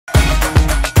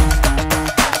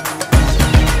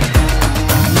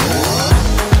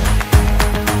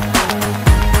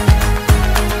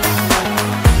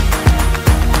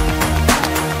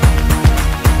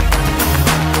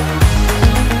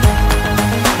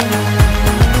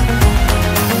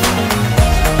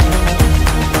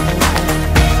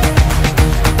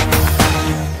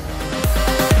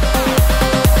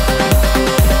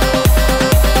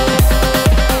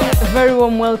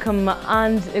Welcome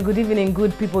and a good evening,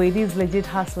 good people. It is Legit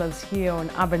Hustlers here on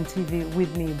Urban TV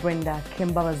with me, Brenda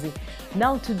Kembabazi.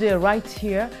 Now today, right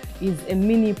here, is a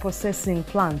mini processing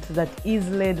plant that is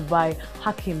led by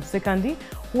Hakim Sekandi,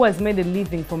 who has made a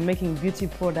living from making beauty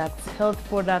products, health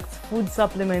products, food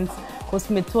supplements,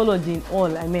 cosmetology and all,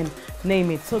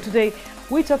 name it. So today,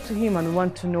 we talk to him and we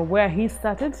want to know where he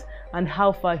started and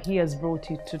how far he has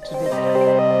brought it to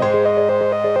today.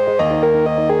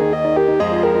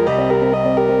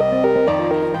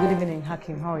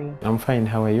 Hakim, how are you? I'm fine,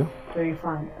 how are you? Very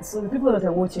fine. So the people that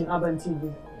are watching Urban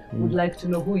TV would like to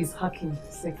know who is Hakim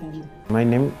Sekandi. My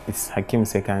name is Hakim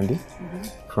Sekandi,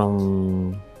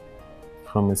 from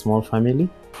a small family.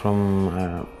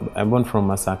 I'm born from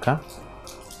Masaka.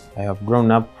 I have grown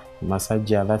up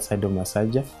Masaja, that side of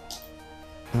Masaja.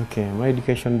 Okay, my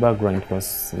education background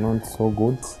was not so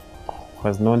good.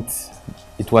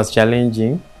 It was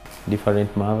challenging,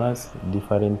 different mothers,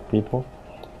 different people.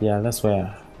 Yeah, that's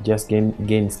where just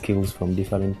gain skills from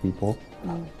different people,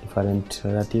 different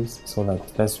relatives,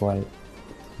 that's why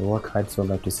I work hard so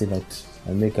that to see that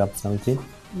I make up something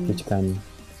which can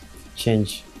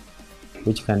change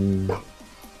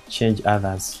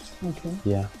others. Okay.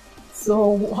 Yeah.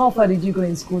 So how far did you go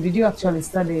in school? Did you actually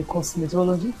study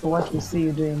cosmetology for what you see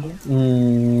you're doing here?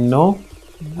 No.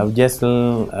 I've just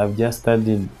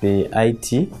studied the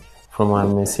IT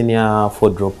from a senior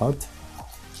 4 dropout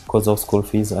because of school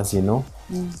fees, as you know.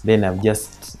 Then I've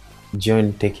just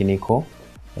joined technical.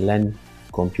 I learned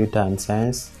computer and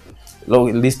science.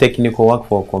 This technical work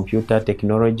for computer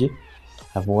technology.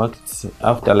 I've worked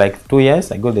after like 2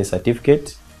 years. I got the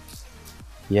certificate.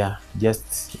 Yeah,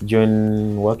 just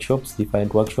join workshops,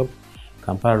 different workshops.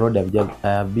 Kampala Road. I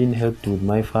have been helped with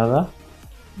my father,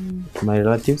 my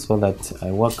relatives, so that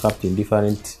I work up in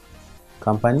different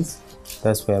companies.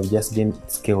 That's where I've just gained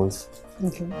skills.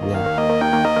 Okay. Yeah.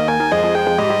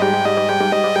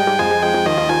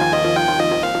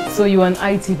 So you're an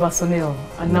IT personnel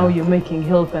and now you're making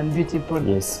health and beauty products.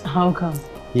 Yes. How come?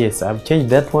 Yes, I've changed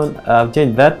that one. I've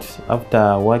changed that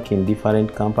after working in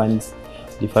different companies,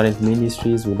 different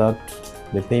ministries. Without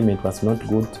the payment was not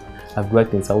good. I've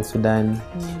worked in South Sudan,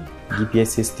 GPS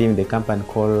system, the company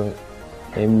called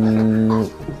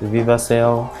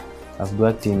VivaCell. I've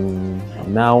worked in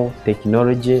now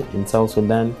technology in South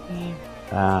Sudan.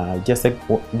 Just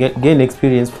gain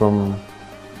experience from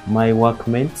my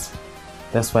workmates.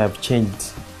 That's why I've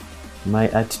changed my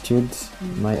attitude,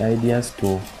 my ideas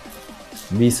to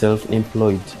be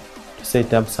self-employed, to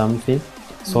set up something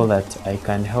so that I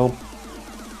can help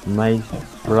my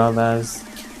brothers,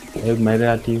 help my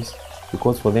relatives,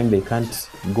 because for them they can't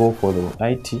go for the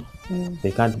IT,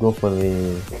 they can't go for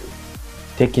the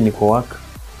technical work.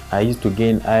 I used to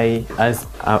gain eyes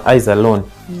alone,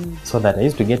 so that I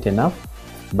used to get enough,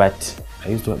 but I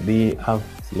used to have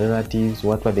relatives,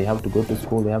 whatever they have to go to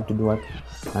school, they have to do work,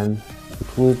 and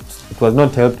it was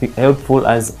not helpful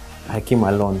as Hakim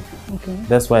alone. Okay.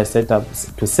 That's why I set up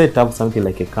something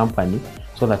like a company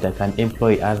so that I can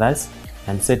employ others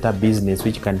and set up business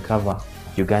which can cover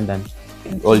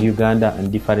all Uganda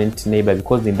and different neighbors,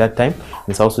 because in that time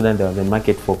in South Sudan there was a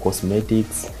market for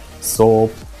cosmetics,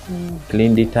 soap,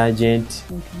 clean detergent,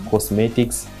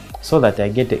 cosmetics, so that I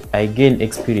gain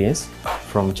experience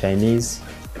from Chinese,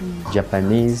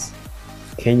 Japanese,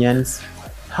 Kenyans.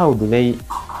 How do they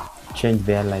change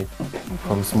their life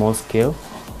from small scale?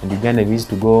 And Uganda, we used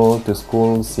to go to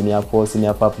school, senior 4,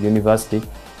 senior 5, university.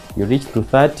 You reach to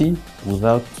 30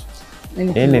 without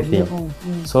anything.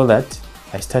 So that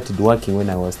I started working when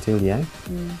I was still young,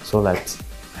 so that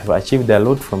I've achieved a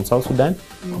lot from South Sudan.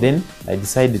 Then I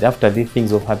decided after these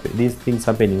things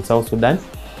happen in South Sudan,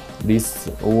 this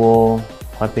war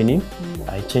happening,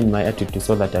 I changed my attitude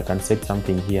so that I can set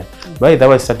something here. By the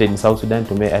way, I started in South Sudan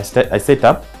to make. I set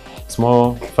up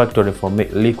small factory for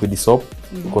liquid soap,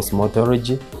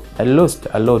 cosmetology. I lost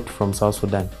a lot from South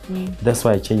Sudan. That's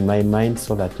why I changed my mind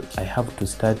so that I have to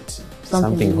start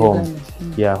something home.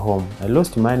 Yeah, home. I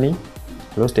lost money,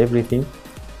 lost everything.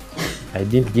 I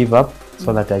didn't give up,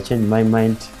 so that I changed my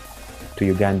mind to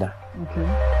Uganda. Okay.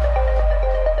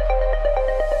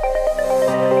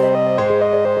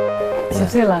 So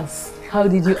tell us, how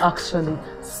did you actually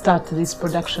start this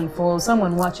production? For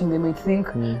someone watching, they may think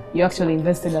you actually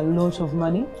invested a lot of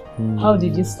money. How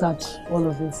did you start all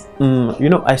of this?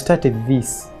 I started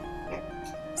this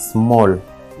small.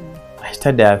 I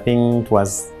started, I think it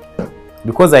was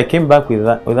because I came back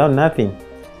without nothing.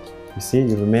 You see,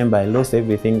 you remember I lost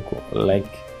everything, like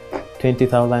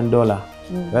 $20,000.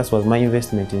 That was my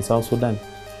investment in South Sudan.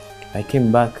 I came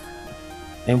back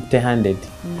empty-handed,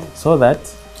 so that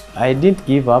I didn't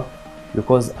give up,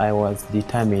 because I was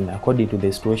determined according to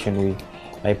the situation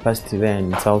I passed there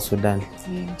in South Sudan.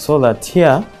 So that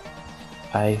here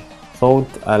I thought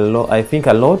a lot, I think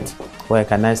a lot, where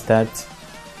can I start?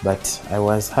 But I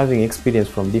was having experience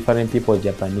from different people,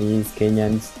 Japanese,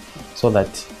 Kenyans, so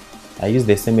that I use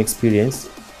the same experience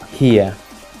here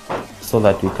so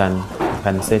that we can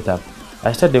set up.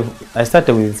 I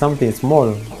started with something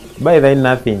small, by then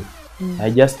nothing.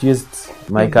 I just used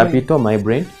my capital, my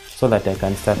brain, so that I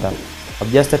can start up.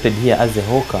 I've just started here as a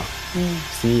hawker.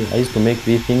 See, I used to make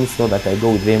these things so that I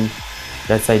go with them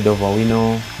that side of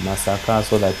Owino, Masaka,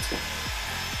 so that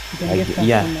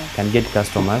can get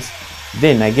customers.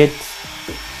 Then I get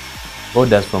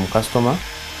orders from customer,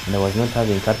 and I was not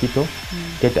having capital.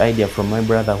 Get idea from my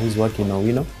brother who's working in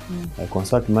Owino. I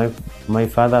consult my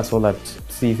father so that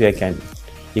see if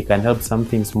he can help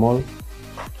something small.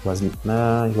 He was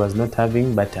not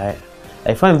having, but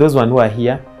I find those one who are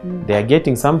here, they are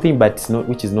getting something, but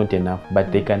which is not enough.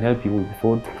 But they can help you with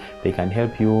food, they can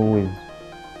help you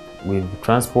with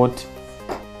transport.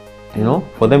 You know,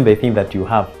 for them they think that you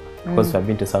have. Because I've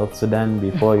been to South Sudan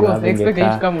before, you have a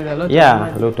car. You come with a lot of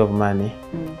money. A lot of money.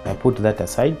 I put that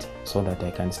aside so that I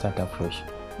can start afresh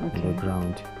on the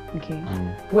ground. Okay.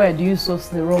 Where do you source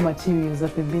the raw materials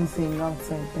that we've been seeing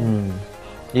outside there?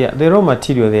 Yeah, the raw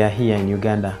material, they are here in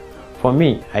Uganda. For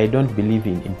me, I don't believe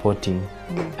in importing.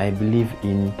 I believe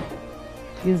in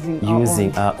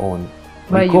using our own.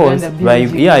 Because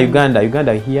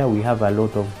Uganda here we have a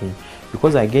lot of things.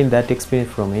 Because I gained that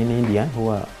experience from an Indian who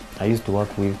I used to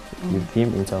work with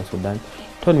him in South Sudan,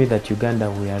 told me that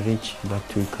Uganda we are rich, but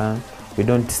we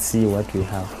don't see what we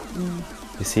have.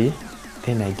 You see?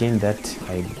 Then I gained that.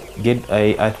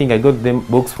 I think I got them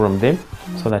books from them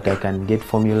so that I can get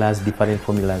formulas, different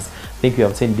formulas. I think we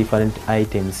have seen different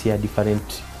items here,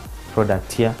 different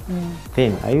products here.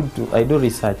 Then I do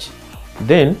research.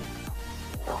 Then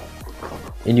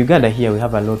in Uganda here we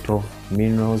have a lot of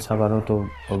minerals, have a lot of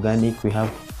organic, we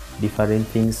have different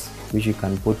things which you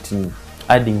can put in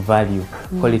adding value,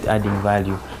 call it adding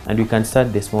value, and we can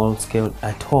start the small scale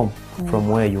at home from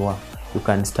where you are. You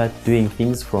can start doing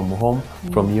things from home,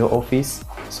 from your office,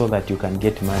 so that you can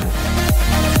get money.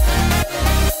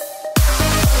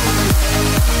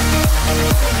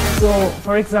 So,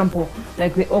 for example,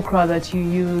 like the okra that you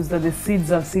use, that the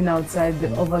seeds I've seen outside, the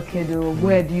avocado,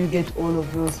 where do you get all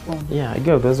of those from? Yeah, I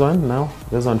get those one now.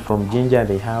 Those one from Ginger,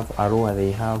 they have Arua,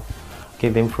 they have.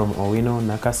 Get them from Owino,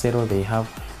 Nakasero, they have.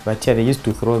 But yeah, they used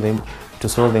to throw them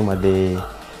at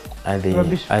the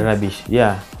rubbish.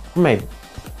 Yeah, my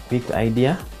big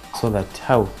idea, so that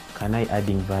how can I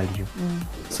adding value,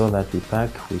 so that we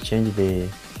pack, we change the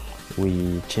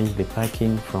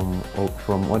packing from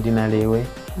ordinary way,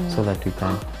 so that we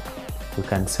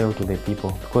can sell to the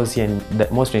people. Because here,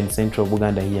 mostly in central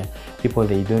Uganda here, people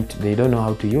they don't know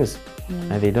how to use,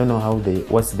 and they don't know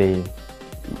what's the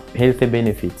healthy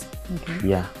benefits.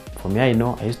 Yeah, for me, I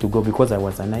know I used to go because I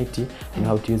was an IT. I know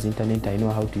how to use internet. I know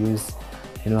how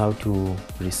to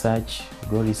research,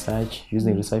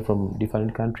 using research from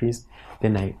different countries.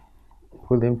 Then I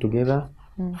put them together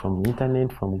from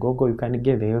internet, from Google. You can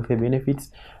get the healthy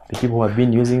benefits. The people who have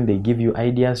been using, they give you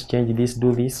ideas, change this,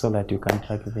 do this, so that you can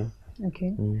track them.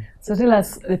 Okay. So tell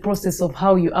us the process of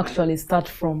how you actually start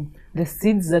from the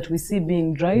seeds that we see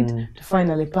being dried to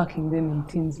finally packing them in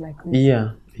tins like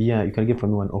this. Yeah, you can get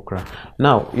from me one okra.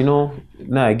 Now,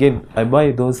 I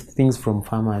buy those things from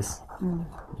farmers.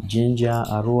 Ginger,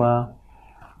 Arua,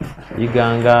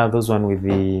 Iganga,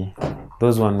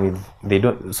 they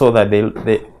don't, so that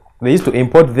they used to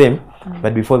import them,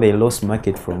 but before they lost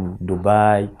market from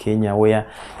Dubai, Kenya, where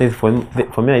for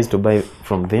me I used to buy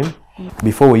from them.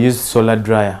 Before we used solar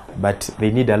dryer, but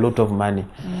they need a lot of money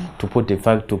to put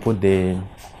the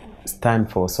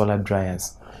stand for solar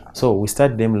dryers. So we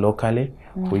start them locally.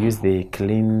 We use the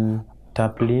clean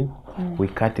tarpaulin. We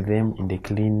cut them in the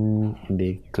clean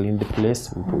the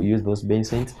place. We use those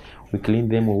basins. We clean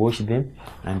them, we wash them,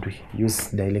 and we use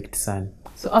direct sun.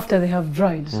 So after they have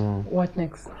dried, what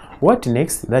next? What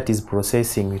next? That is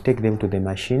processing. We take them to the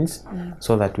machines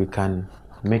so that we can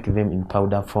make them in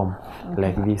powder form,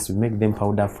 like this. We make them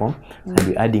powder form, and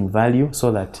we're adding value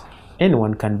so that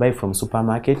anyone can buy from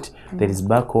supermarket. There is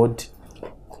barcode,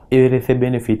 every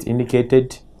benefit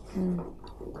indicated,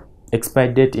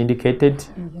 expired date indicated,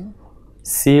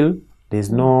 seal. There's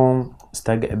no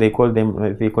they call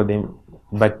them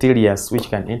bacteria which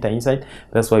can enter inside.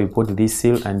 That's why we put this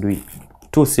seal, and we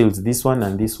two seals, this one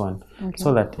and this one,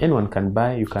 so that anyone can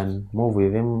buy. You can move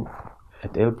with them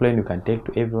at airplane, you can take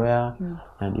to everywhere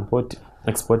and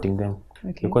exporting them.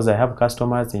 Because I have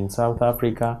customers in South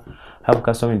Africa, have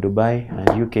customers in Dubai and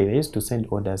UK. They used to send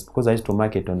orders because I used to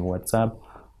market on WhatsApp,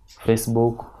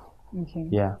 Facebook.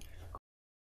 Yeah.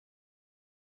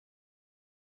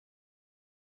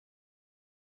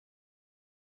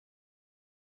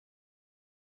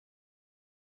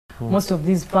 most of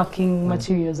these packing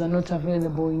materials are not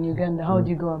available in Uganda. How do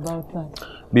you go about that?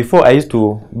 Before, I used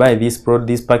to buy these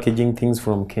packaging things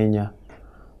from Kenya.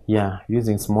 Yeah,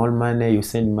 using small money, you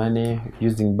send money,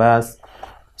 using bus,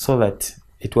 so that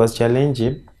it was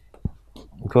challenging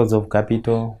because of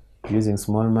capital, using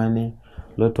small money,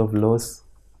 lot of loss.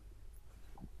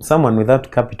 Someone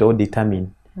without capital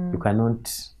determined, you cannot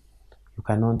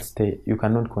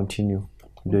continue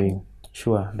doing.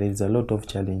 Sure, there is a lot of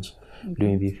challenge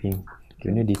doing the thing.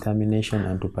 You need determination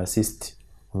and to persist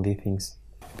on these things.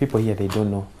 People here, they don't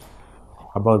know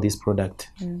about this product.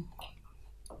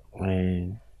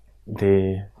 And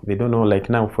they don't know, like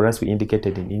now for us we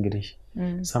indicated in English.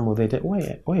 Some of them,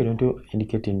 why don't you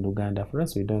indicate in Uganda? For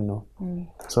us we don't know.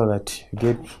 So that you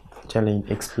get challenge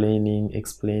explaining,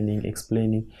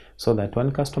 so that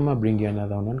one customer bring you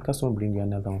another one,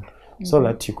 so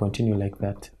that you continue like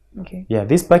that. Yeah,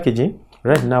 this packaging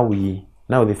right now,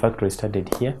 the factory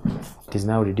started here. It is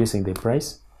now reducing the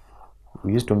price.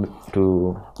 We used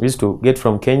to get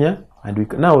from Kenya, and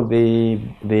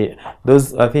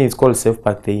those, I think it's called Safe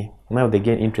Pack. Now they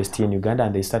get interest here in Uganda,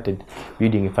 and they started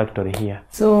building a factory here.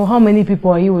 So how many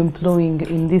people are you employing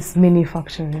in this mini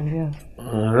factory here?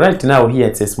 Right now here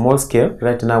it's a small scale.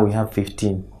 Right now we have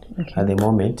 15 at the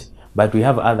moment, but we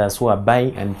have others who are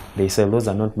buying and they sell. Those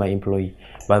are not my employee,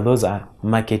 but those are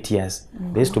marketeers.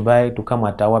 They used to buy to come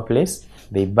at our place.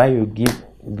 They buy, you give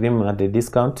them at the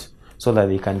discount so that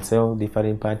they can sell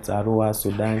different parts, Arua,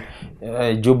 Sudan,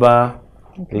 Juba.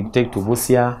 They take to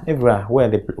Busia, everywhere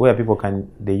where people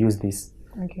they use this.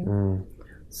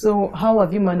 So how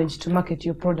have you managed to market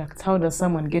your products? How does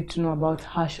someone get to know about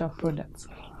Handshake products?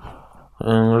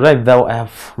 Right now I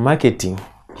have marketing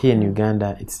here in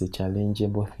Uganda. It's a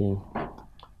challengeable thing.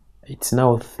 It's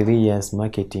now 3 years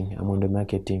marketing. I'm on the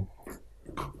marketing.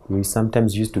 We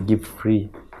sometimes used to give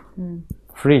free.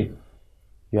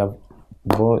 You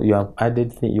have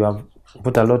added things, you have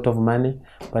put a lot of money,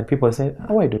 but people say,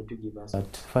 oh, why don't you give us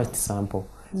that first sample?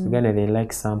 Uganda, they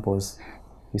like samples.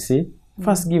 You see,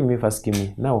 first give me.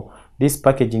 Now this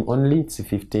packaging only,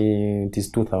 it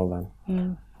is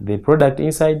 2,000. The product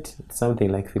inside, something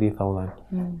like 3,000.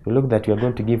 You look that you are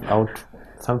going to give out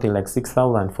something like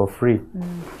 6,000 for free.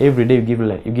 Every day you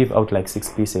give out like 6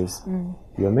 pieces.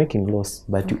 You are making loss,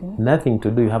 but nothing to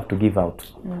do. You have to give out.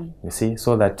 You see,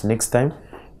 so that next time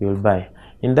you will buy.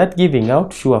 In that giving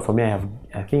out, sure, for me,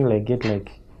 I think like get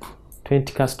like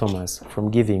 20 customers from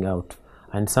giving out,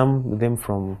 and some of them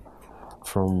from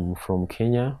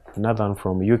Kenya, another one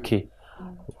from UK.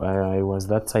 I was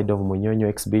that side of Munyonyo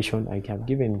exhibition. I have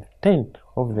given 10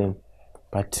 of them,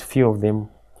 but few of them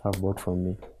have bought from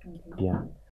me. Yeah.